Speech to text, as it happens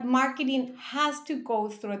Marketing has to go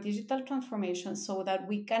through a digital transformation so that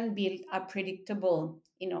we can build a predictable,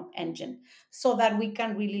 engine, so that we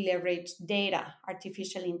can really leverage data,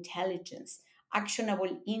 artificial intelligence,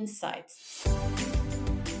 actionable insights.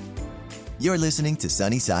 You're listening to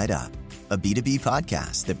Sunny Side Up, a B2B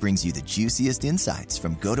podcast that brings you the juiciest insights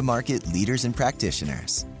from go-to-market leaders and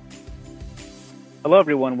practitioners. Hello,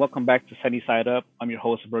 everyone. Welcome back to Sunny Side Up. I'm your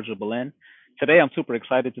host, Virgil Belen. Today, I'm super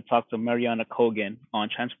excited to talk to Mariana Kogan on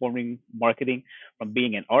transforming marketing from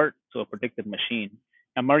being an art to a predictive machine.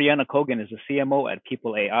 Now, Mariana Kogan is a CMO at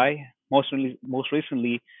People AI, most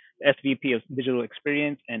recently the SVP of Digital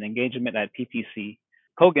Experience and Engagement at PTC.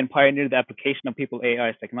 Kogan pioneered the application of People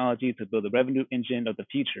AI's technology to build the revenue engine of the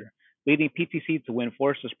future, leading PTC to win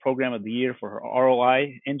Forrester's Program of the Year for her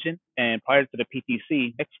ROI engine. And prior to the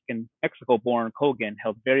PTC, Mexico-born Kogan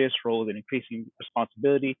held various roles in increasing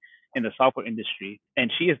responsibility in the software industry.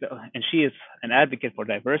 And she is an advocate for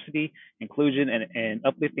diversity, inclusion, and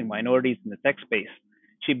uplifting minorities in the tech space.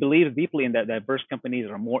 She believes deeply in that diverse companies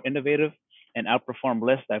are more innovative and outperform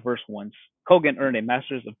less diverse ones. Kogan earned a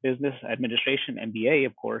Master's of Business Administration, MBA,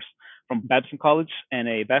 of course, from Babson College and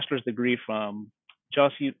a bachelor's degree from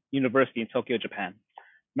Josu University in Tokyo, Japan.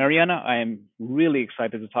 Mariana, I am really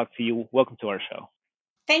excited to talk to you. Welcome to our show.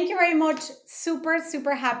 Thank you very much.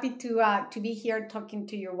 Super happy to be here talking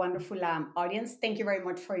to your wonderful audience. Thank you very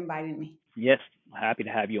much for inviting me. Yes, happy to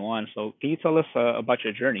have you on. So, can you tell us about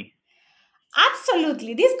your journey?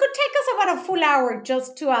 Absolutely. This could take us about a full hour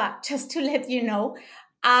just to let you know.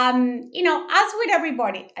 As with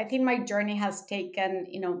everybody, I think my journey has taken,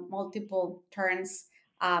 multiple turns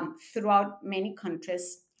throughout many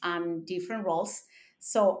countries and different roles.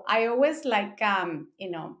 So I always like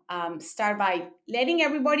start by letting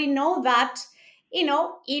everybody know that,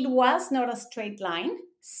 it was not a straight line.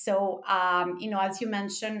 So as you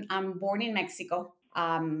mentioned, I'm born in Mexico.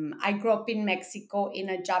 I grew up in Mexico in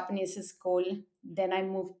a Japanese school. Then I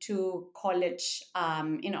moved to college,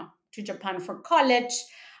 to Japan for college.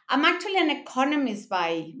 I'm actually an economist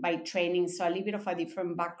by training, so a little bit of a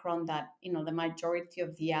different background that the majority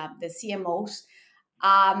of the CMOs.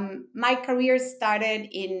 My career started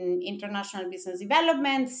in international business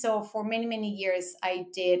development. So for many years, I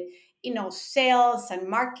did sales and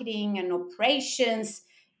marketing and operations,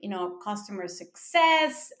 customer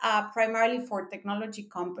success, primarily for technology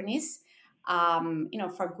companies,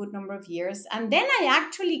 for a good number of years. And then I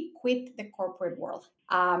actually quit the corporate world.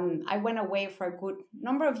 I went away for a good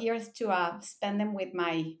number of years to spend them with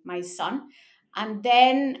my son. And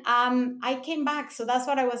then I came back. So that's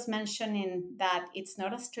what I was mentioning, that it's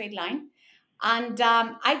not a straight line. And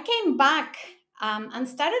I came back and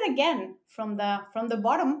started again from the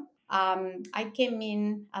bottom. I came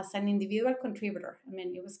in as an individual contributor. I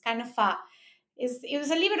mean, it was kind of it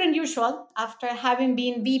was a little bit unusual after having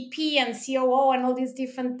been VP and COO and all these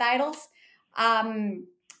different titles. Um,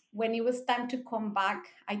 when it was time to come back,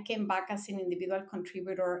 I came back as an individual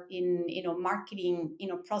contributor in marketing,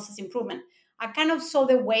 process improvement. I kind of saw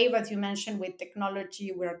the wave, as you mentioned, with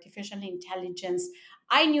technology, with artificial intelligence.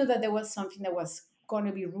 I knew that there was something that was going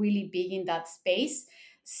to be really big in that space.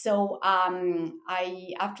 So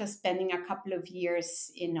I, after spending a couple of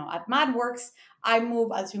years, at MadWorks, I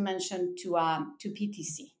moved, as you mentioned, to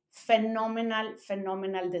PTC. Phenomenal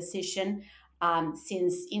decision.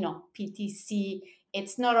 Since PTC,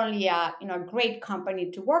 it's not only a great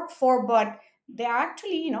company to work for, but they are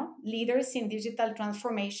actually leaders in digital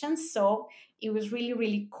transformation. So it was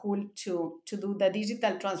really cool to do the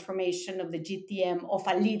digital transformation of the GTM of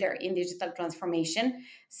a leader in digital transformation.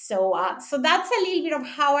 So that's a little bit of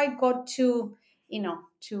how I got to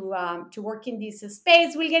work in this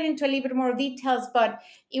space. We'll get into a little bit more details, but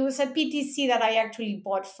it was at PTC that I actually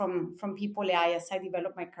bought from People AI as I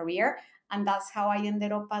developed my career, and that's how I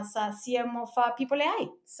ended up as a CM of People AI.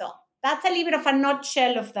 So that's a little bit of a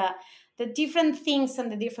nutshell of the different things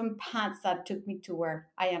and the different paths that took me to where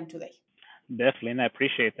I am today. Definitely, and I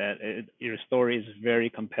appreciate that. Your story is very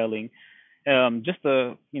compelling. Just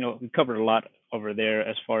we covered a lot over there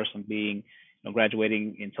as far as from being,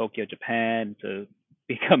 graduating in Tokyo, Japan, to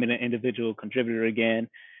becoming an individual contributor again,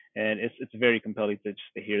 and it's very compelling to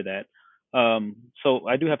just to hear that. So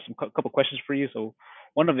I do have some couple questions for you. So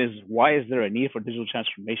one of is, why is there a need for digital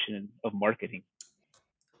transformation of marketing?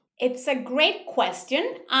 It's a great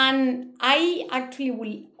question. And I actually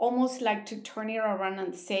will almost like to turn it around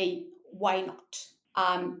and say, why not?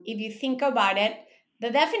 If you think about it, the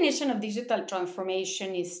definition of digital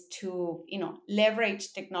transformation is to,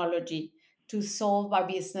 leverage technology to solve a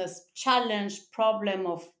business challenge, problem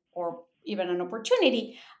of, or even an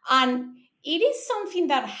opportunity. And it is something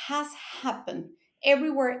that has happened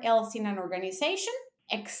everywhere else in an organization,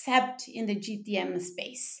 except in the GTM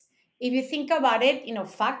space. If you think about it,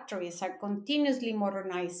 factories are continuously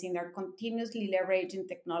modernizing, are continuously leveraging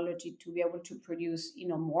technology to be able to produce,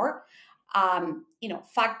 more.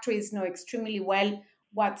 Factories know extremely well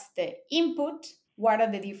what's the input, what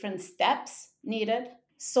are the different steps needed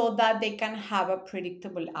so that they can have a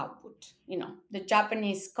predictable output. The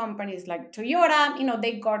Japanese companies like Toyota,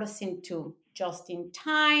 they got us into just in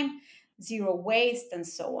time, zero waste, and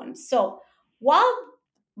so on. So while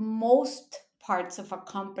most parts of a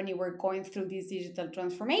company were going through this digital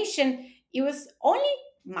transformation, it was only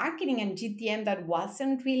marketing and GTM that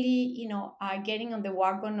wasn't really, getting on the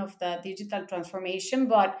wagon of the digital transformation,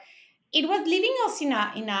 but it was leaving us in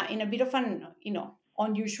a bit of an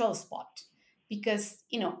unusual spot because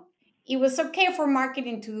it was okay for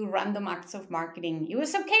marketing to do random acts of marketing. It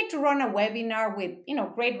was okay to run a webinar with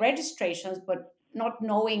great registrations, but not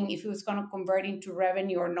knowing if it was going to convert into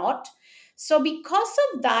revenue or not. So because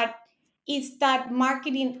of that, is that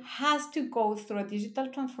marketing has to go through a digital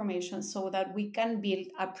transformation so that we can build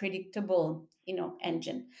a predictable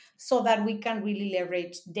engine, so that we can really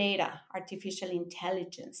leverage data, artificial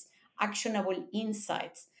intelligence, actionable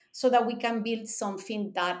insights, so that we can build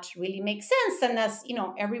something that really makes sense. And as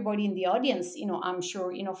everybody in the audience, I'm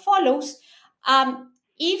sure follows,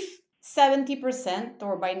 if 70%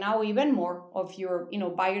 or by now even more of your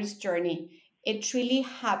buyer's journey, it's really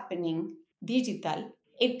happening digital,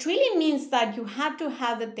 it really means that you have to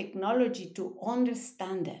have the technology to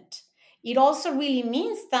understand it. It also really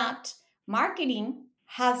means that marketing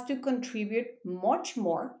has to contribute much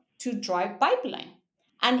more to drive pipeline.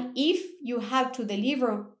 And if you have to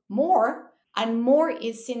deliver more, and more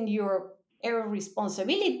is in your area of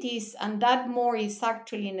responsibilities, and that more is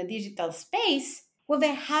actually in a digital space, well,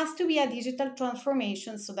 there has to be a digital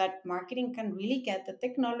transformation so that marketing can really get the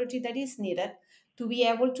technology that is needed to be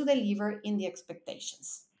able to deliver in the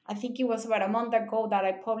expectations. I think it was about a month ago that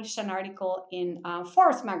I published an article in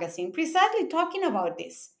Forbes magazine precisely talking about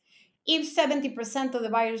this. If 70% of the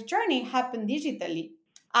buyer's journey happened digitally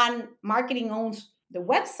and marketing owns the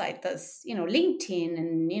website, as LinkedIn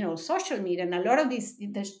and social media and a lot of these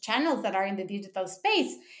channels that are in the digital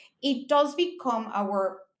space, it does become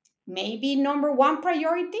our maybe number one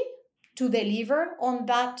priority to deliver on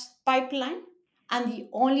that pipeline. And the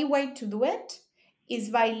only way to do it is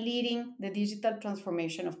by leading the digital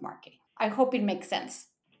transformation of marketing. I hope it makes sense.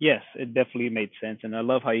 Yes, it definitely made sense. And I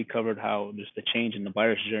love how you covered how there's the change in the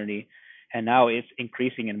buyer's journey. And now it's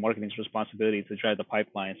increasing in marketing's responsibility to drive the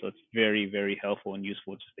pipeline. So it's very, very helpful and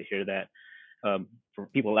useful just to hear that for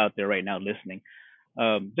people out there right now listening.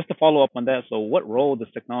 Just to follow up on that, so what role does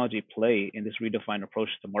technology play in this redefined approach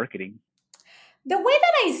to marketing? The way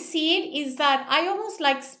that I see it is that I almost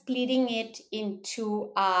like splitting it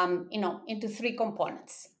into three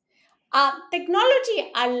components.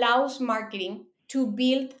 Technology allows marketing to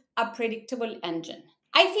build a predictable engine.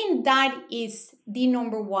 I think that is the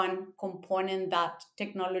number one component that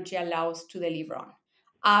technology allows to deliver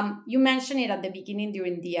on. You mentioned it at the beginning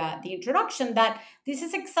during the introduction that this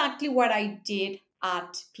is exactly what I did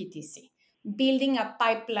at PTC, building a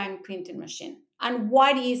pipeline printing machine. And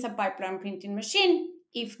what is a pipeline printing machine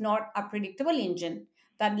if not a predictable engine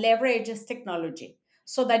that leverages technology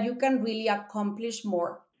so that you can really accomplish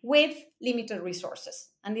more with limited resources?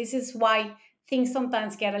 And this is why things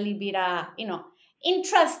sometimes get a little bit,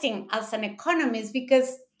 interesting as an economist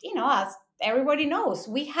because, as everybody knows,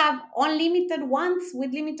 we have unlimited wants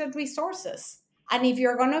with limited resources. And if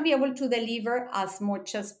you're going to be able to deliver as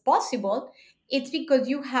much as possible, it's because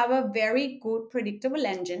you have a very good predictable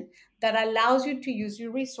engine that allows you to use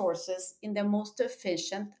your resources in the most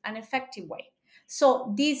efficient and effective way.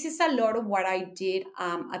 So this is a lot of what I did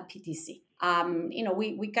at PTC.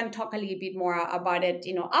 We can talk a little bit more about it,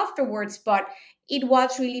 afterwards, but it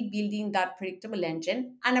was really building that predictable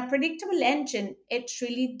engine. And a predictable engine, it's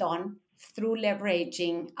really done through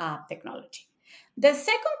leveraging technology. The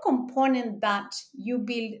second component that you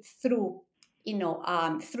build through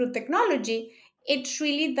technology, it's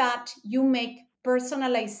really that you make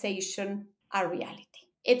personalization a reality.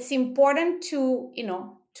 It's important to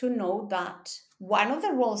know that one of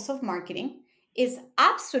the roles of marketing is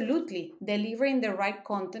absolutely delivering the right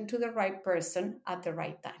content to the right person at the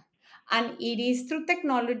right time. And it is through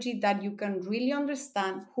technology that you can really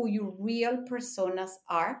understand who your real personas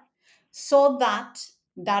are so that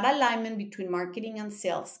that alignment between marketing and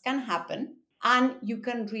sales can happen and you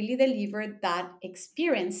can really deliver that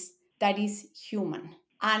experience that is human.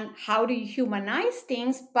 And how do you humanize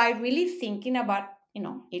things? By really thinking about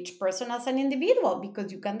each person as an individual,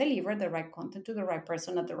 because you can deliver the right content to the right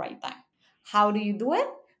person at the right time. How do you do it?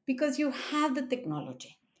 Because you have the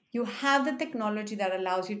technology. You have the technology that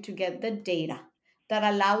allows you to get the data, that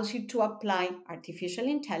allows you to apply artificial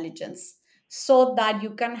intelligence so that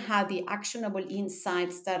you can have the actionable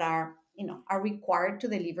insights that are required to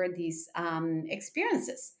deliver these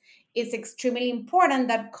experiences. It's extremely important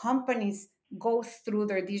that companies go through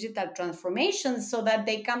their digital transformation so that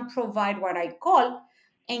they can provide what I call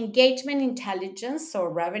engagement intelligence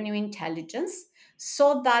or revenue intelligence,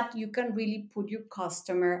 so that you can really put your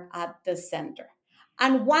customer at the center.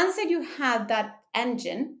 And once that you have that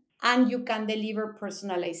engine and you can deliver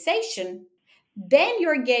personalization, then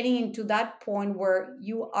you're getting into that point where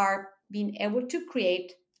you are being able to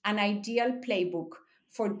create an ideal playbook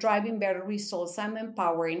for driving better results and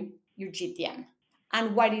empowering your GTM.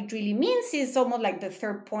 And what it really means is almost like the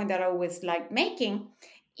third point that I always like making,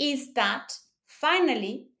 is that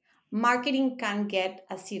finally marketing can get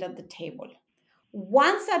a seat at the table.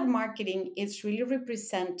 Once that marketing is really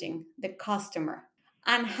representing the customer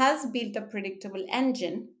and has built a predictable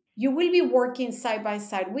engine, you will be working side by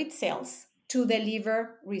side with sales to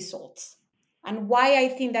deliver results. And why I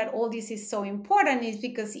think that all this is so important is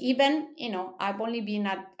because even, I've only been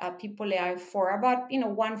at People AI for about,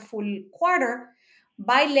 one full quarter.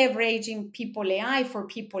 By leveraging People AI for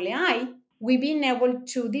People AI, we've been able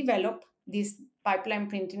to develop this pipeline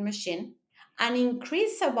printing machine and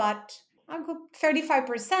increase about a good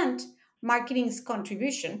 35% marketing's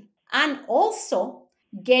contribution, and also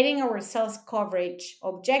getting our sales coverage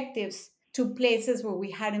objectives to places where we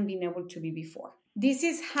hadn't been able to be before. This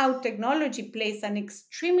is how technology plays an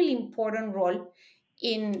extremely important role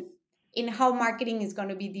in how marketing is going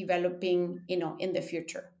to be developing, in the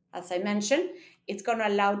future. As I mentioned, it's going to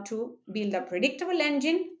allow to build a predictable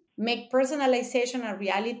engine, make personalization a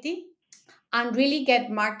reality, and really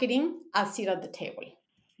get marketing a seat at the table.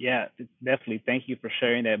 Yeah, definitely. Thank you for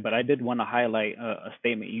sharing that. But I did want to highlight a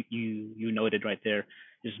statement you noted right there.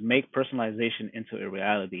 Just make personalization into a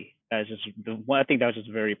reality. That's just the one. I think that was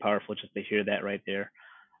just very powerful just to hear that right there.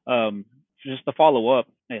 Um, just to follow up,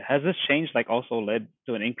 has this change like also led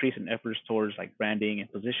to an increase in efforts towards like branding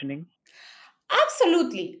and positioning?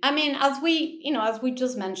 Absolutely. I mean, as we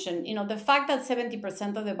just mentioned, the fact that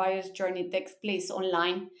 70% of the buyer's journey takes place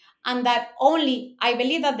online, and that only, I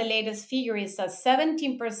believe that the latest figure is that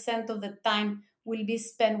 17% of the time will be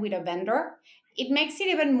spent with a vendor, it makes it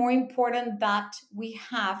even more important that we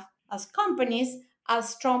have, as companies, a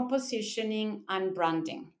strong positioning and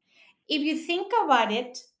branding. If you think about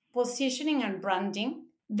it, positioning and branding,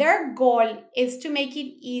 their goal is to make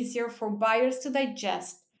it easier for buyers to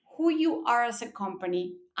digest who you are as a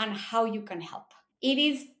company and how you can help. It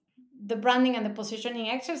is the branding and the positioning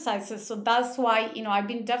exercises. So that's why I've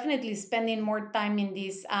been definitely spending more time in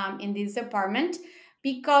this department,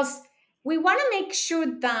 because we want to make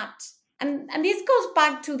sure that, and this goes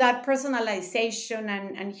back to that personalization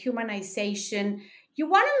and humanization. You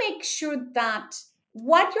want to make sure that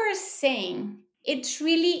what you're saying, it's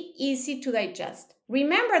really easy to digest.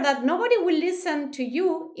 Remember that nobody will listen to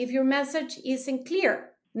you if your message isn't clear.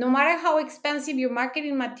 No matter how expensive your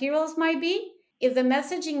marketing materials might be, if the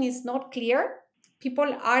messaging is not clear,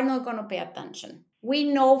 people are not going to pay attention. We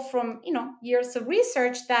know from years of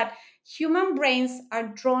research that human brains are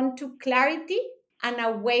drawn to clarity and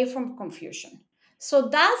away from confusion. So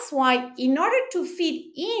that's why, in order to fit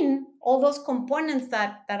in all those components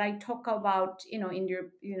that I talk about, in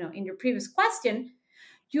your previous question,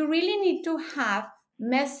 you really need to have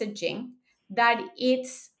messaging that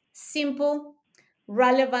it's simple,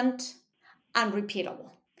 relevant, and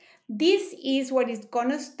repeatable. This is what is going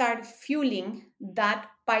to start fueling that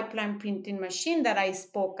pipeline printing machine that I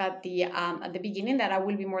spoke at the beginning, that I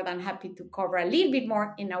will be more than happy to cover a little bit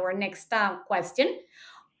more in our next question.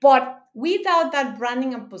 But without that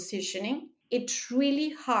branding and positioning, it's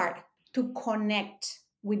really hard to connect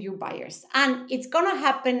with your buyers. And it's going to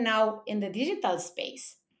happen now in the digital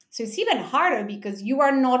space. So it's even harder because you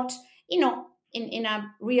are not, in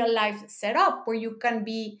a real life setup where you can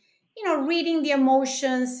be, reading the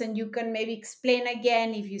emotions, and you can maybe explain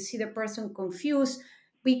again if you see the person confused.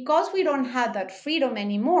 Because we don't have that freedom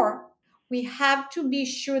anymore, we have to be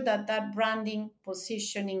sure that that branding,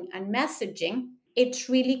 positioning, and messaging, it's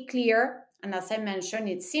really clear. And as I mentioned,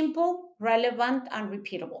 it's simple, relevant, and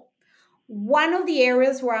repeatable. One of the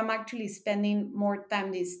areas where I'm actually spending more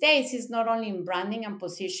time these days is not only in branding and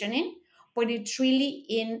positioning, but it's really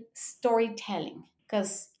in storytelling.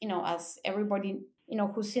 Because, as everybody,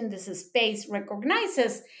 who's in this space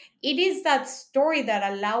recognizes, it is that story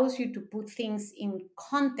that allows you to put things in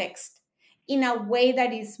context in a way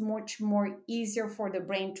that is much more easier for the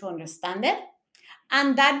brain to understand it.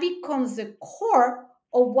 And that becomes the core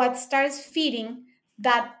of what starts feeding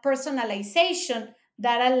that personalization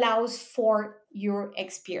that allows for your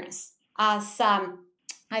experience. As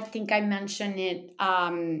I think I mentioned it,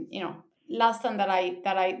 last time that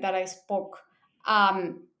I spoke.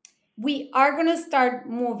 Um, we are going to start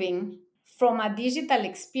moving from a digital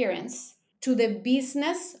experience to the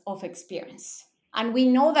business of experience. And we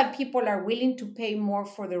know that people are willing to pay more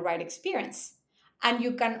for the right experience. And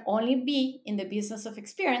you can only be in the business of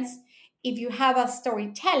experience if you have a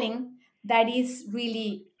storytelling that is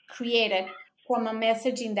really created from a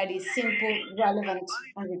messaging that is simple, relevant,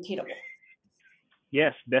 and repeatable.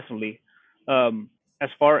 Yes, definitely. Um, as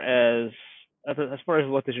far as as far as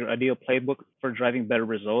what does your ideal playbook for driving better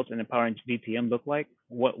results and empowering GTM look like?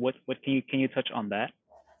 What can you touch on that?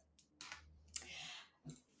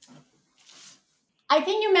 I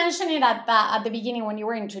think you mentioned it at the beginning when you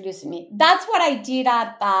were introducing me. That's what I did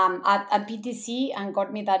at PTC and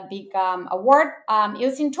got me that big award. It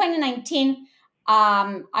was in 2019.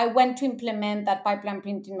 I went to implement that pipeline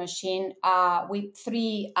printing machine with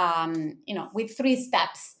three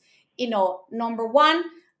steps. Number one,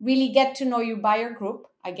 really get to know your buyer group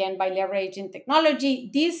again by leveraging technology.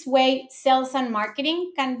 This way, sales and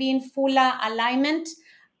marketing can be in full alignment.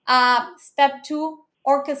 Step two,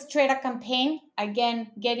 orchestrate a campaign, again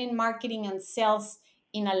getting marketing and sales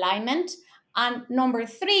in alignment. And number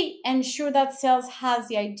three, ensure that sales has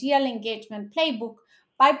the ideal engagement playbook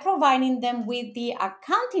by providing them with the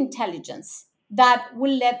account intelligence that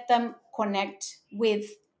will let them connect with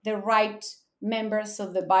the right members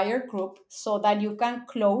of the buyer group so that you can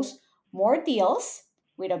close more deals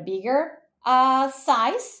with a bigger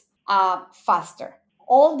size faster.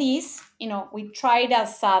 All these, we tried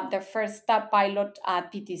as the first pilot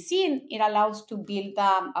at PTC, and it allows to build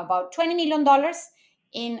about $20 million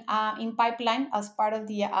in pipeline as part of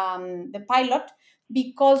the pilot,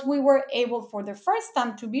 because we were able for the first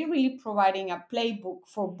time to be really providing a playbook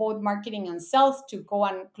for both marketing and sales to go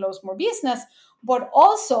and close more business. But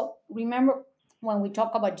also remember, when we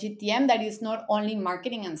talk about GTM, that is not only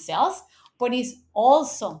marketing and sales, but is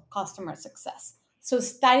also customer success. So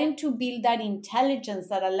starting to build that intelligence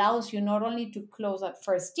that allows you not only to close that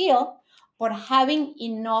first deal, but having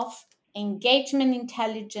enough engagement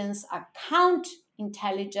intelligence, account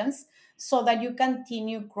intelligence, so that you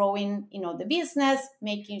continue growing, the business,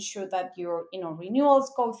 making sure that your,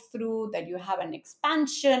 renewals go through, that you have an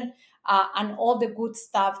expansion, and all the good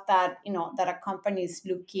stuff that, that a company is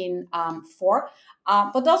looking for.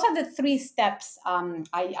 But those are the three steps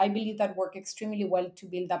I believe that work extremely well to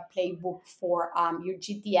build a playbook for your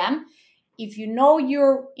GTM. If you know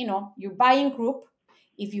your buying group,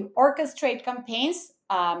 if you orchestrate campaigns,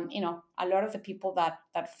 a lot of the people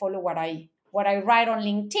that follow what I write on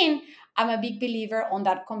LinkedIn, I'm a big believer on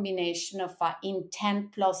that combination of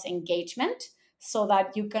intent plus engagement, so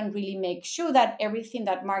that you can really make sure that everything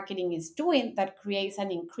that marketing is doing that creates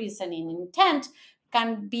an increase in intent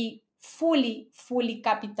can be fully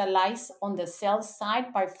capitalized on the sales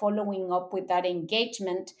side by following up with that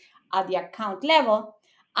engagement at the account level.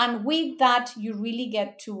 And with that, you really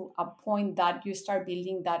get to a point that you start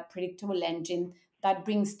building that predictable engine that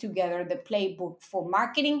brings together the playbook for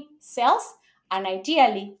marketing, sales, and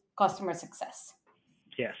ideally customer success.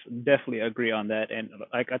 Yes, definitely agree on that. And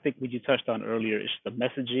like I think what you touched on earlier is the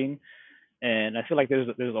messaging, and I feel like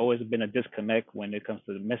there's always been a disconnect when it comes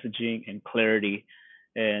to the messaging and clarity,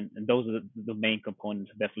 and those are the main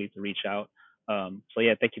components definitely to reach out. So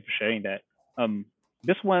yeah, thank you for sharing that. Um,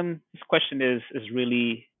 this question is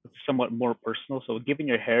really somewhat more personal. So given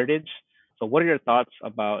your heritage, so what are your thoughts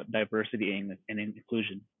about diversity and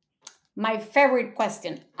inclusion? My favorite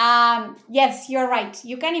question. Yes, you're right.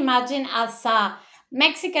 You can imagine, as a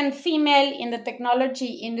Mexican female in the technology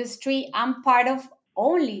industry, I'm part of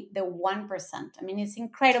only the 1%. I mean, it's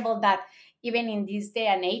incredible that even in this day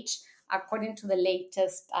and age, according to the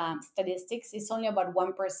latest statistics, it's only about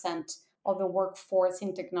 1% of the workforce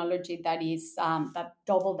in technology that is that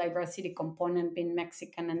double diversity component, being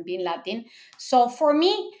Mexican and being Latin. So for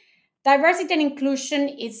me, diversity and inclusion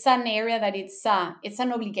is an area that it's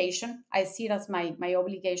an obligation. I see it as my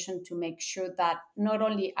obligation to make sure that not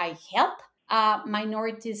only I help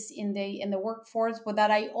minorities in the workforce, but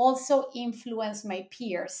that I also influence my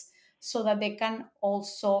peers so that they can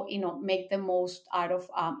also make the most out of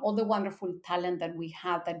all the wonderful talent that we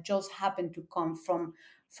have that just happen to come from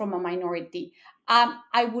a minority.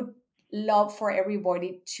 I would love for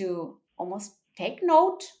everybody to almost take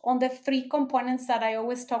note on the three components that I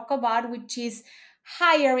always talk about, which is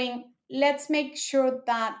hiring. Let's make sure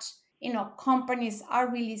that companies are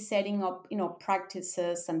really setting up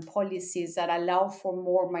practices and policies that allow for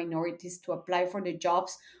more minorities to apply for the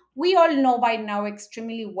jobs. We all know by now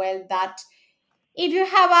extremely well that If you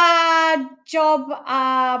have a job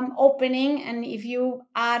opening and if you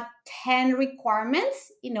add 10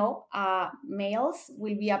 requirements, males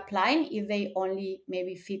will be applying if they only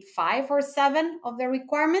maybe fit 5 or 7 of the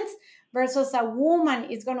requirements, versus a woman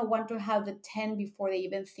is going to want to have the 10 before they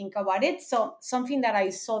even think about it. So something that I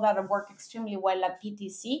saw that worked extremely well at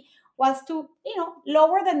PTC was to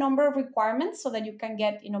lower the number of requirements so that you can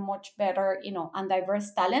get much better and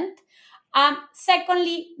diverse talent.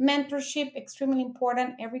 Secondly, mentorship, extremely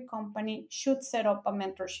important. Every company should set up a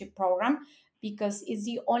mentorship program because it's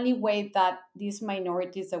the only way that these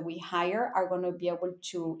minorities that we hire are going to be able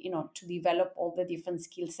to, to develop all the different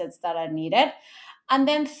skill sets that are needed. And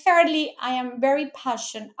then thirdly, I am very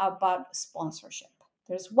passionate about sponsorship.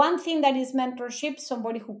 There's one thing that is mentorship,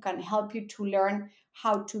 somebody who can help you to learn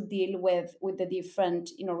how to deal with the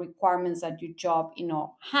different, requirements that your job,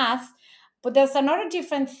 has. But there's another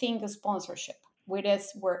different thing, sponsorship, which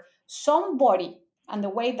is where somebody, and the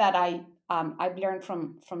way that I've learned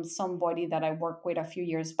from somebody that I worked with a few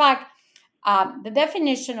years back, the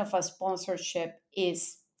definition of a sponsorship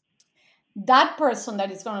is that person that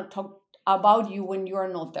is going to talk about you when you are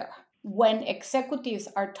not there. When executives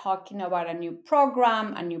are talking about a new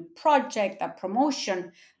program, a new project, a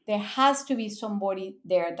promotion, there has to be somebody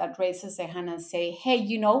there that raises their hand and say, hey,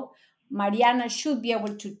 Mariana should be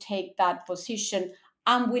able to take that position.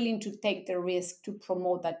 I'm willing to take the risk to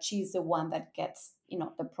promote that she's the one that gets,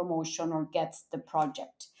 the promotion or gets the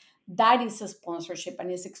project. That is a sponsorship,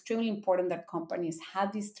 and it's extremely important that companies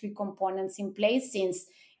have these 3 components in place, since,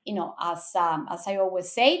 as I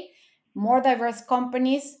always say, more diverse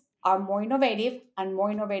companies are more innovative, and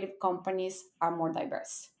more innovative companies are more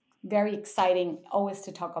diverse. Very exciting always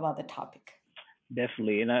to talk about the topic.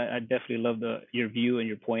 Definitely, and I definitely love your view and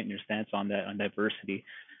your point and your stance on that on diversity.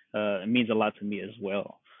 It means a lot to me as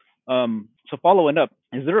well. So following up,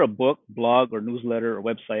 is there a book, blog, or newsletter, or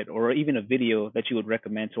website, or even a video that you would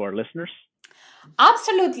recommend to our listeners?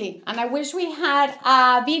 Absolutely. And I wish we had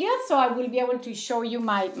a video so I will be able to show you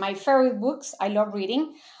my favorite books. I love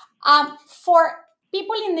reading. For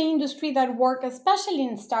people in the industry that work, especially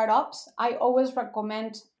in startups, I always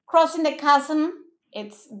recommend Crossing the Chasm.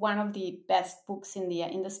 It's one of the best books in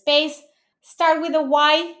the space. Start with a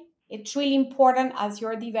why. It's really important as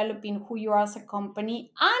you're developing who you are as a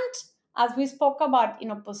company. And as we spoke about,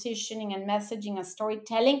 positioning and messaging and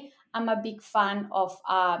storytelling, I'm a big fan of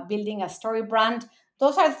building a story brand.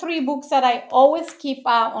 Those are 3 books that I always keep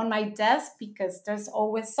on my desk because there's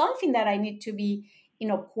always something that I need to be,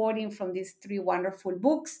 quoting from these 3 wonderful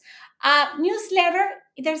books. Newsletter,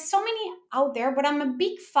 there's so many out there, but I'm a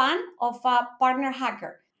big fan of Partner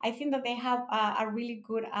Hacker. I think that they have a really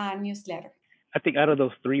good newsletter. I think out of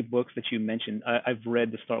those 3 books that you mentioned, I've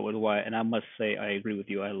read The Start With Why, and I must say I agree with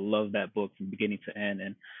you. I love that book from beginning to end,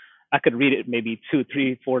 and I could read it maybe 2,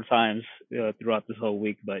 3, 4 times throughout this whole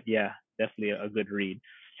week. But yeah, definitely a good read.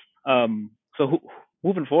 So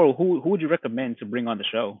moving forward, who would you recommend to bring on the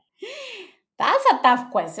show? That's a tough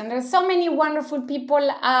question. There's so many wonderful people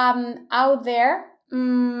out there.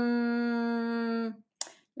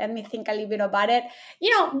 Let me think a little bit about it.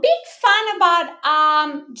 Big fan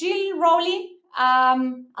about Jill Rowley.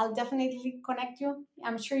 I'll definitely connect you.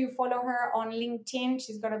 I'm sure you follow her on LinkedIn.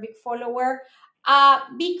 She's got a big follower.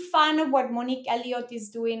 Big fan of what Monique Elliott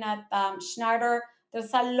is doing at Schneider.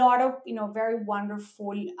 There's a lot of very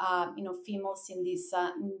wonderful females in this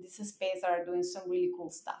space that are doing some really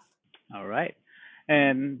cool stuff. All right.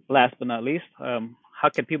 And last but not least, how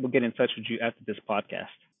can people get in touch with you after this podcast?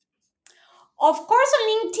 Of course, on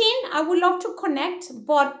LinkedIn, I would love to connect,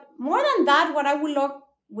 but more than that, what I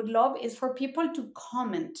would love is for people to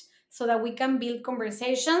comment so that we can build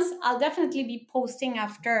conversations. I'll definitely be posting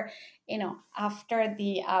after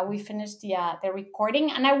the we finish the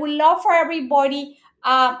recording, and I would love for everybody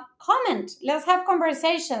comment. Let's have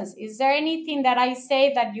conversations. Is there anything that I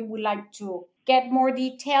say that you would like to get more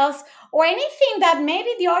details, or anything that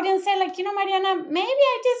maybe the audience say, like, Mariana, maybe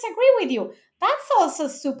I disagree with you? That's also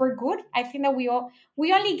super good. I think that we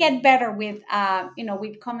only get better with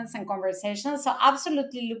comments and conversations. So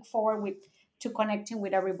absolutely look forward to connecting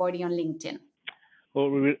with everybody on LinkedIn.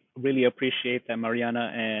 Well, we really appreciate that,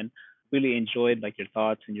 Mariana, and really enjoyed like your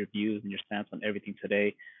thoughts and your views and your stance on everything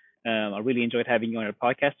today. I really enjoyed having you on our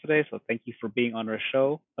podcast today. So thank you for being on our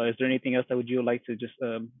show. Is there anything else that would you like to just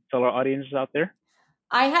tell our audience out there?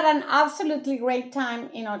 I had an absolutely great time,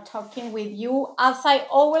 talking with you. As I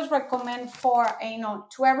always recommend for,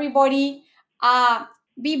 to everybody,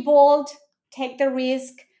 be bold, take the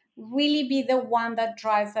risk, really be the one that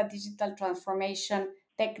drives that digital transformation.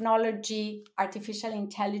 Technology, artificial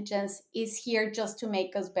intelligence is here just to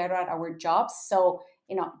make us better at our jobs. So,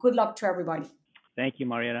 good luck to everybody. Thank you,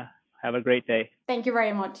 Mariana. Have a great day. Thank you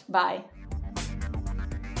very much. Bye.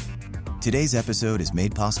 Today's episode is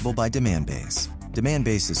made possible by Demandbase.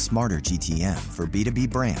 Demandbase is smarter GTM for B2B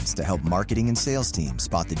brands to help marketing and sales teams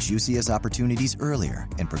spot the juiciest opportunities earlier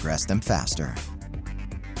and progress them faster.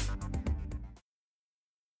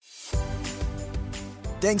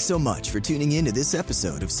 Thanks so much for tuning in to this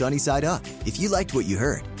episode of Sunny Side Up. If you liked what you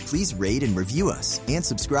heard, please rate and review us and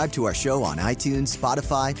subscribe to our show on iTunes,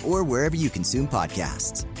 Spotify, or wherever you consume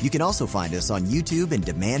podcasts. You can also find us on YouTube and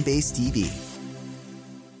Demandbase TV.